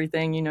events and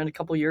everything, a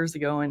couple years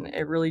ago, and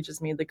it really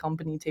just made the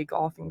company take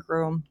off and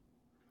grow.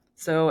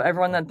 So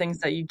everyone that thinks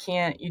that you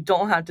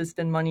don't have to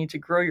spend money to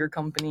grow your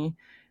company,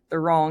 they're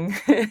wrong.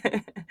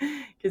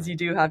 Because you Right.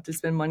 do have to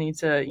spend money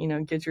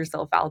to, get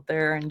yourself out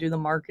there and do the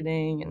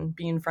marketing and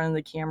be in front of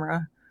the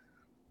camera.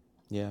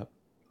 Yeah.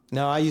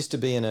 Now, I used to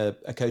be in a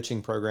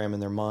coaching program,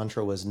 and their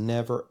mantra was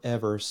never,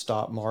 ever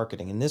stop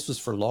marketing. And this was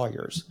for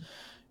lawyers,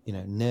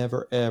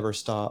 never, ever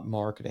stop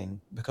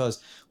marketing.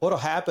 Because what'll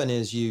happen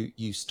is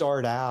you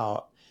start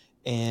out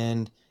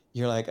and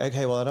you're like,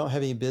 okay, well, I don't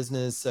have any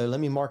business. So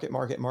let me market,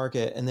 market,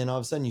 market. And then all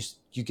of a sudden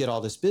you get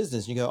all this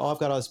business. You go, oh, I've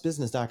got all this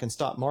business. Now I can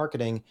stop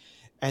marketing.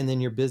 And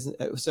then your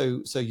business,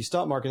 so you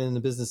stop marketing and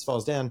the business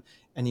falls down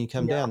and you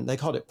come Yeah. down. They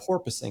called it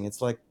porpoising.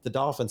 It's like the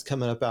dolphins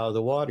coming up out of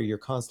the water. You're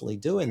constantly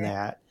doing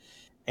that,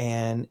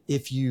 and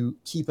if you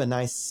keep a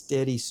nice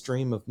steady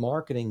stream of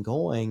marketing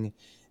going,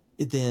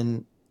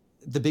 then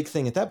the big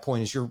thing at that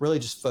point is you're really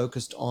just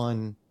focused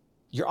on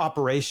your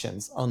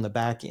operations on the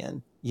back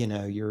end,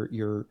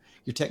 your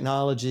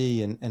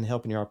technology and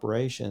helping your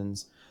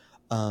operations.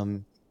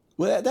 Well,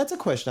 that's a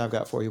question I've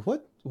got for you.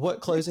 What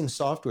closing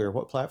software,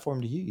 what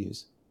platform do you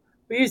use?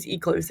 We use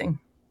e-closing.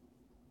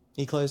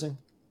 E-closing?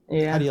 How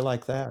do Yeah. you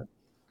like that?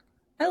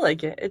 I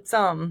like it.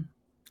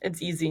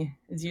 It's easy.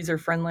 It's user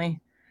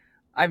friendly.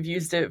 I've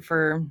used it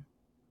for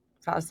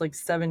past like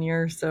 7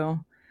 years, so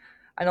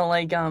I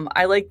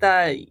like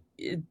that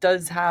it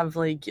does have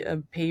like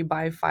a pay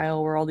by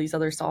file where all these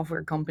other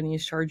software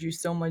companies charge you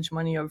so much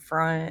money up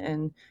front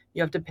and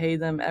you have to pay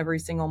them every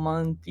single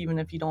month even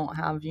if you don't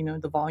have,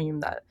 the volume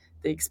that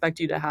they expect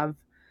you to have.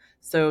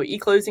 So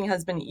e-closing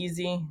has been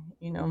easy,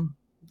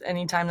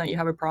 anytime that you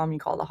have a problem you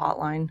call the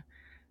hotline.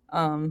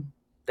 Um,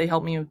 they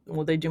help me,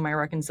 well, they do my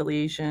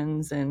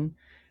reconciliations and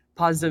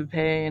positive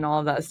pay and all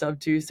of that stuff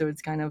too, so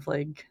it's kind of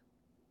like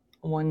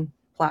one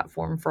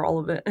platform for all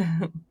of it.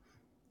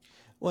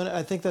 Well,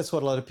 I think that's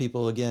what a lot of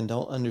people, again,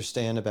 don't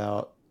understand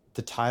about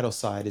the title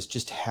side is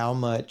just how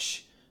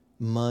much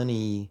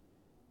money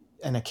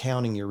and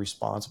accounting you're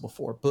responsible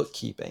for,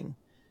 bookkeeping.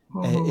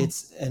 Hmm.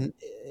 It's an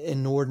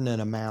inordinate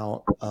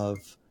amount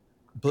of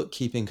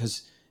bookkeeping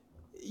because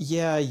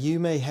yeah, you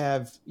may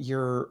have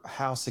your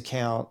house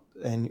account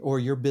and or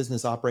your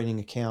business operating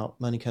account,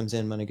 money comes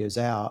in, money goes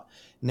out.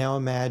 Now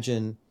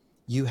imagine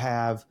you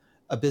have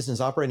a business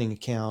operating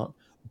account,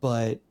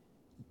 but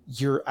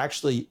you're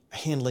actually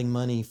handling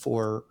money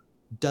for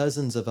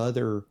dozens of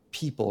other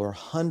people or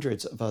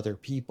hundreds of other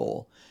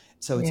people.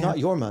 So it's Yeah. not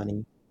your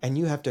money, and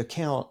you have to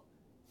account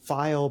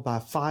file by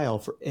file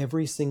for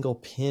every single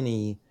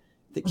penny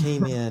that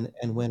came in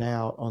and went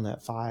out on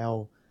that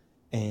file.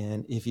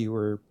 And if you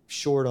were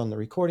short on the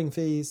recording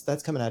fees,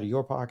 that's coming out of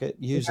your pocket.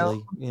 Yep.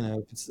 Usually,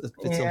 if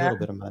it's a Yeah. little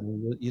bit of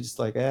money, you just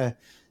like,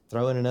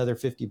 throw in another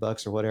 50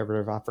 bucks or whatever.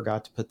 If I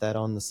forgot to put that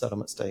on the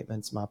settlement statement,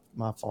 it's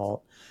my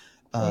fault.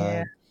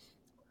 Yeah. Uh,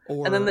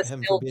 And then or the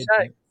heaven stale forbid,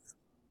 check.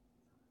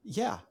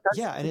 yeah, That's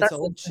yeah, and it's that's a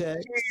old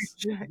checks.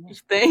 Yeah,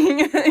 huge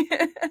thing.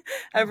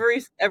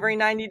 yeah, Every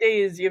 90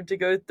 days you have to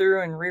go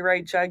through and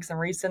rewrite checks and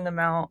resend them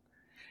out.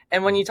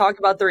 And when yeah, you talk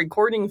about the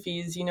recording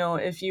fees,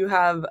 if you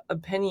have a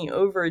penny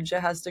overage,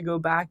 it has to go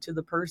back to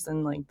the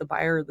person, like the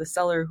buyer or the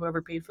seller,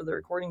 whoever paid for the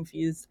recording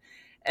fees,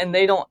 and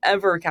they don't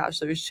ever cash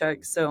those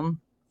checks. So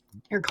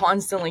you're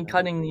constantly yeah,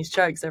 cutting these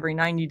checks every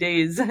 90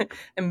 days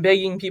and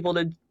begging people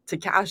to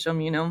cash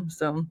them.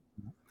 So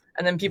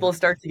and then yeah, people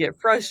start to get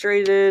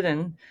frustrated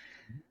and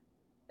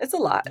it's a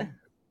lot. yeah.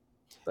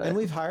 And But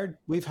we've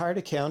hired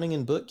accounting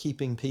and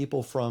bookkeeping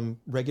people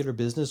from regular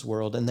business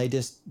world, and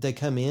they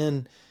come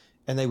in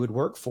and they would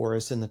work for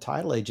us in the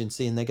title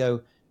agency, and they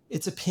go,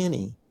 "It's a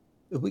penny.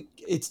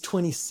 It's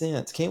 20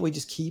 cents. Can't we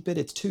just keep it?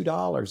 It's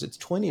 $2. It's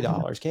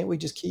 $20. Can't we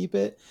just keep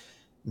it?"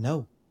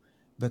 No,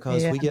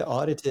 because yeah, we get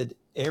audited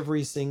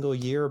every single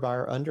year by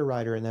our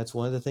underwriter, and that's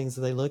one of the things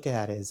that they look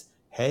at is,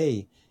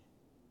 hey,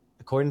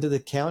 according to the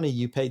county,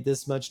 you paid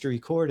this much to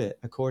record it.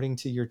 According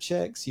to your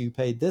checks, you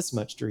paid this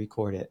much to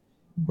record it.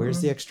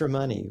 Where's the mhm, extra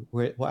money?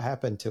 What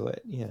happened to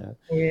it?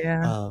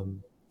 yeah,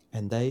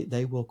 And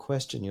they will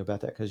question you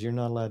about that because you're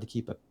not allowed to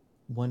keep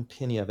one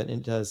penny of it. And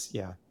it does,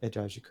 yeah, it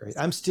drives you crazy.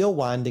 I'm still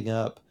winding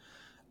up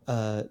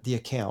the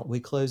account. We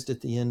closed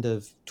at the end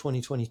of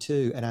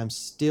 2022, and I'm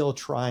still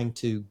trying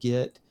to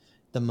get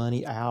the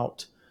money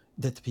out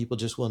that the people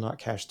just will not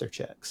cash their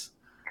checks.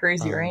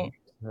 crazy, right?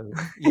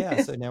 Um,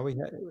 so now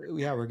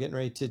we're getting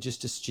ready to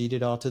just escheat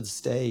it all to the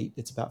state.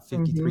 It's about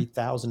Hmm.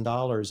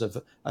 $53,000 of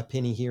a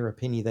penny here, a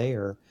penny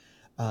there,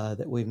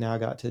 that we've now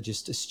got to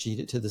just escheat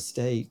it to the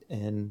state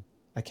and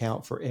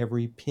account for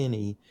every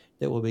penny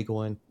that will be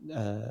going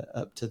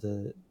up to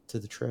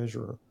the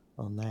treasurer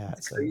on that.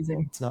 That's So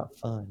crazy. it's not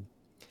fun.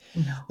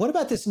 No. What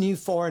about this new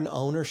foreign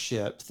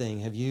ownership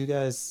thing? Have you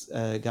guys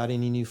got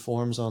any new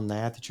forms on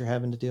that you're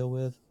having to deal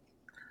with?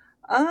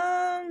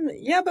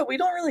 Yeah, but we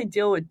don't really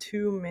deal with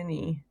too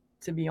many,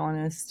 to be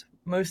honest.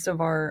 Most of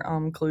our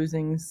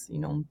closings,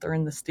 they're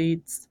in the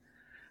States,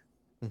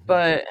 Hmm.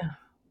 but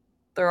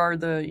there are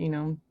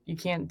you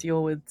can't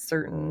deal with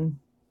certain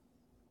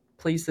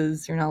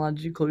places. You're not allowed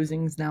to do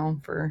closings now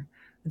for,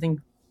 I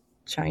think,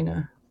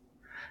 China.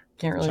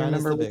 Can't really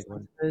China's remember the which big one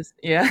one. it is.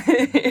 Yeah.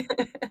 Yeah.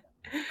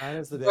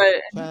 China's the big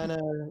But China,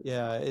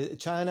 yeah.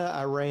 China,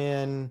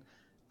 Iran,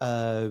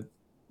 uh,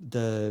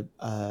 the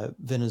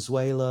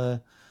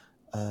Venezuela,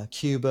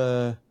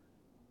 Cuba,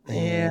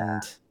 yeah.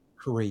 and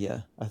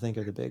Korea, I think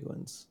are the big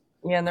ones.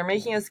 Yeah, and they're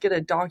making Yeah. us get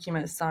a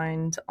document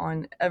signed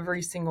on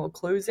every single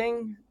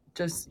closing.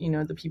 Just,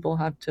 the people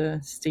have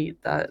to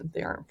state that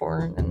they aren't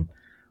foreign and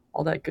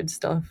all that good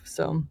stuff.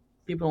 So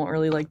people don't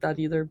really like that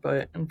either,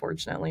 but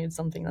unfortunately, it's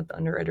something that the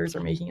underwriters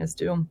are making us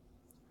do.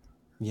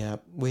 Yeah,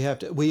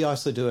 we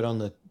also do it on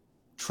the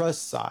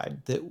trust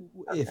side that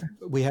if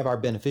we have our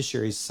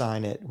beneficiaries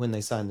sign it when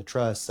they sign the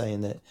trust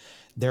saying that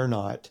they're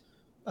not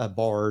a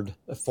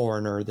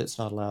foreigner that's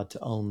not allowed to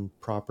own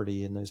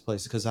property in those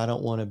places because I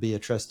don't want to be a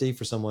trustee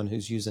for someone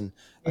who's using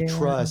a Yeah,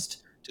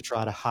 trust to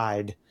try to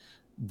hide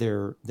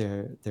their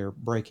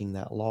breaking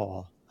that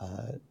law.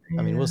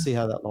 I mean, we'll yeah. see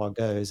how that law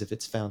goes if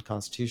it's found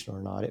constitutional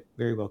or not. It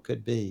very well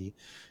could be.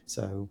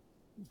 So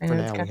I for know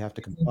it's now, kind we have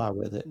to of crazy. comply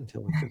with it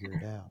until we figure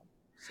it out.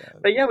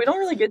 So. But yeah, we don't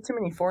really get too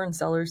many foreign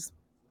sellers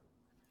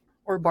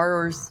or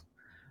borrowers.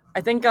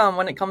 I think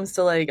when it comes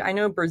to like, I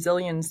know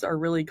Brazilians are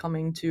really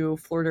coming to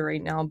Florida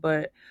right now,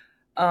 but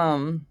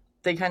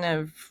they kind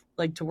of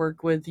like to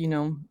work with,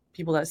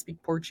 people that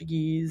speak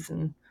Portuguese.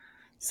 And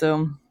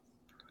so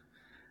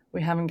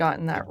we haven't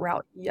gotten that Yeah.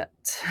 route yet.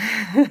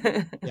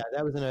 Yeah,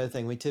 that was another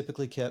thing. We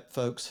typically kept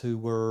folks who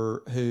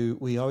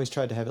we always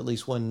tried to have at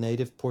least one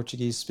native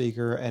Portuguese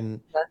speaker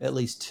and at Yes.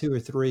 least two or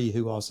three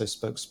who also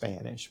spoke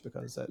Spanish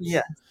because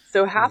Yes. that's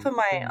So half we of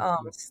my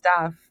we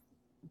staff,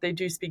 they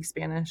do speak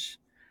Spanish,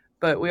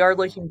 but we are wow.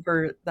 looking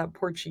for that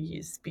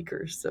Portuguese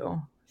speaker.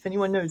 So if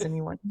anyone knows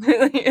anyone.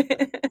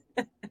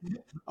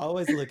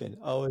 Always looking,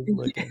 always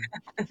looking.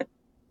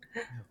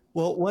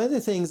 Well, one of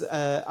the things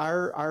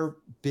our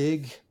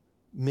big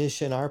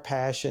mission, our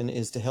passion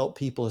is to help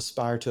people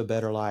aspire to a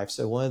better life.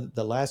 So one of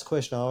the last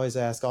question I always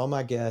ask all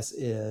my guests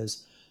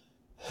is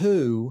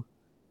who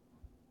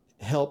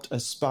helped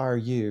aspire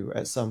you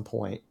at some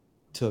point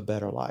to a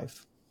better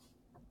life?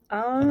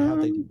 and how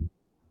they do?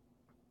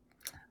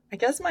 I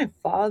guess my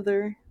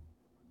father.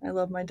 I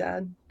love my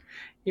dad.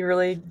 He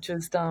really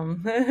just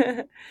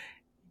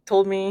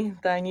told me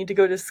that I need to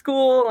go to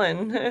school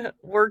and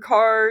work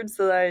hard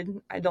so that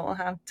I don't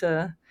have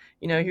to,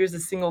 he was a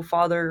single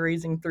father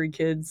raising 3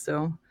 kids,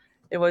 so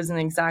it wasn't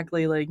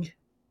exactly like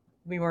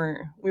we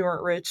weren't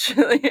rich.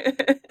 Wow.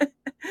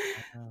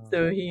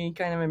 So he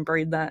kind of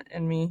embroidered that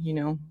in me,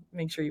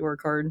 make sure you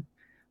work hard.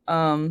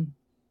 Um,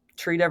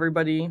 Treat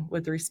everybody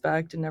with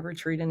respect and never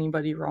treat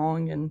anybody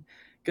wrong, and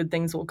good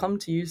things will come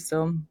to you.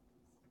 So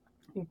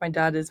I think my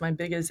dad is my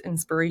biggest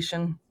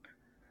inspiration.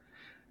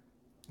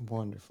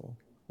 Wonderful.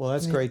 Well,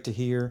 that's Yeah. great to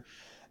hear.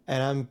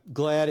 And I'm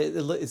glad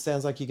it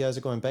sounds like you guys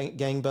are going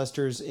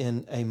gangbusters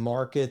in a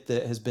market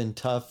that has been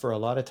tough for a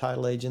lot of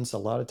title agents. A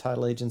lot of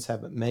title agents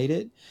haven't made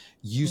it.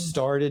 You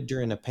started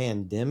during a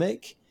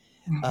pandemic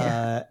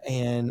Yeah.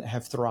 and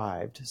have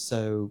thrived.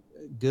 So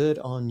good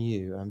on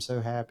you. I'm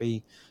so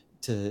happy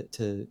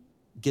to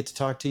get to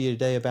talk to you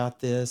today about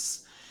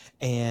this.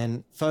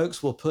 And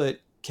folks, we'll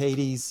put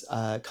Katie's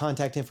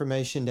contact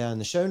information down in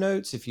the show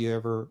notes if you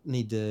ever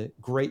need a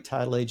great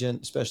title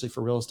agent, especially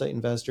for real estate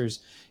investors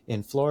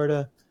in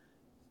Florida.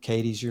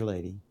 Katie's your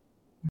lady.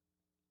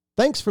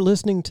 Thanks for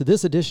listening to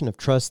this edition of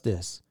Trust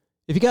This.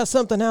 If you got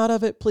something out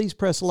of it, please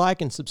press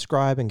like and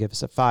subscribe and give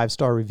us a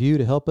 5-star review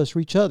to help us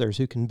reach others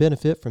who can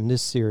benefit from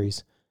this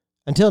series.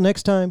 Until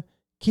next time,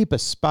 keep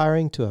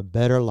aspiring to a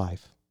better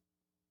life.